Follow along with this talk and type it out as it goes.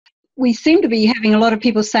we seem to be having a lot of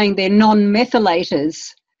people saying they're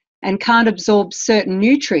non-methylators and can't absorb certain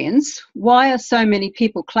nutrients. Why are so many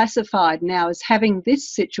people classified now as having this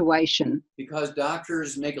situation? Because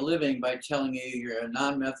doctors make a living by telling you you're a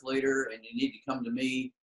non-methylator and you need to come to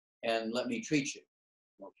me and let me treat you.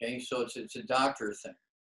 Okay, so it's a doctor thing.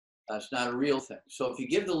 It's not a real thing. So if you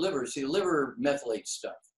give the liver, see, the liver methylates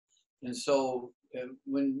stuff. And so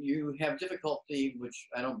when you have difficulty, which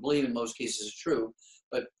I don't believe in most cases is true,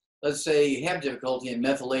 but let's say you have difficulty in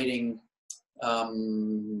methylating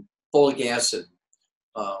folic acid,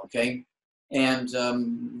 okay? And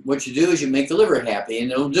what you do is you make the liver happy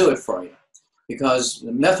and it'll do it for you because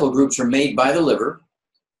the methyl groups are made by the liver,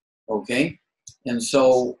 okay? And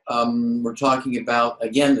so we're talking about,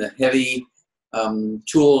 again, the heavy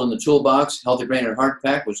tool in the toolbox, Healthy Brain and Heart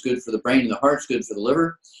Pack, was good for the brain and the heart, it's good for the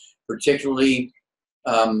liver, particularly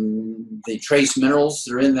the trace minerals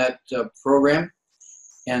that are in that program.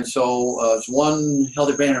 And so it's one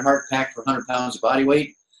Healthy Brain and Heart Pack for 100 pounds of body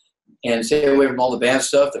weight. And stay away from all the bad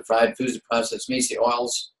stuff, the fried foods, the processed meats, the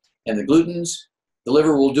oils, and the glutens. The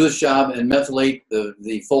liver will do its job and methylate the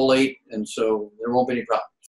folate, and so there won't be any problem.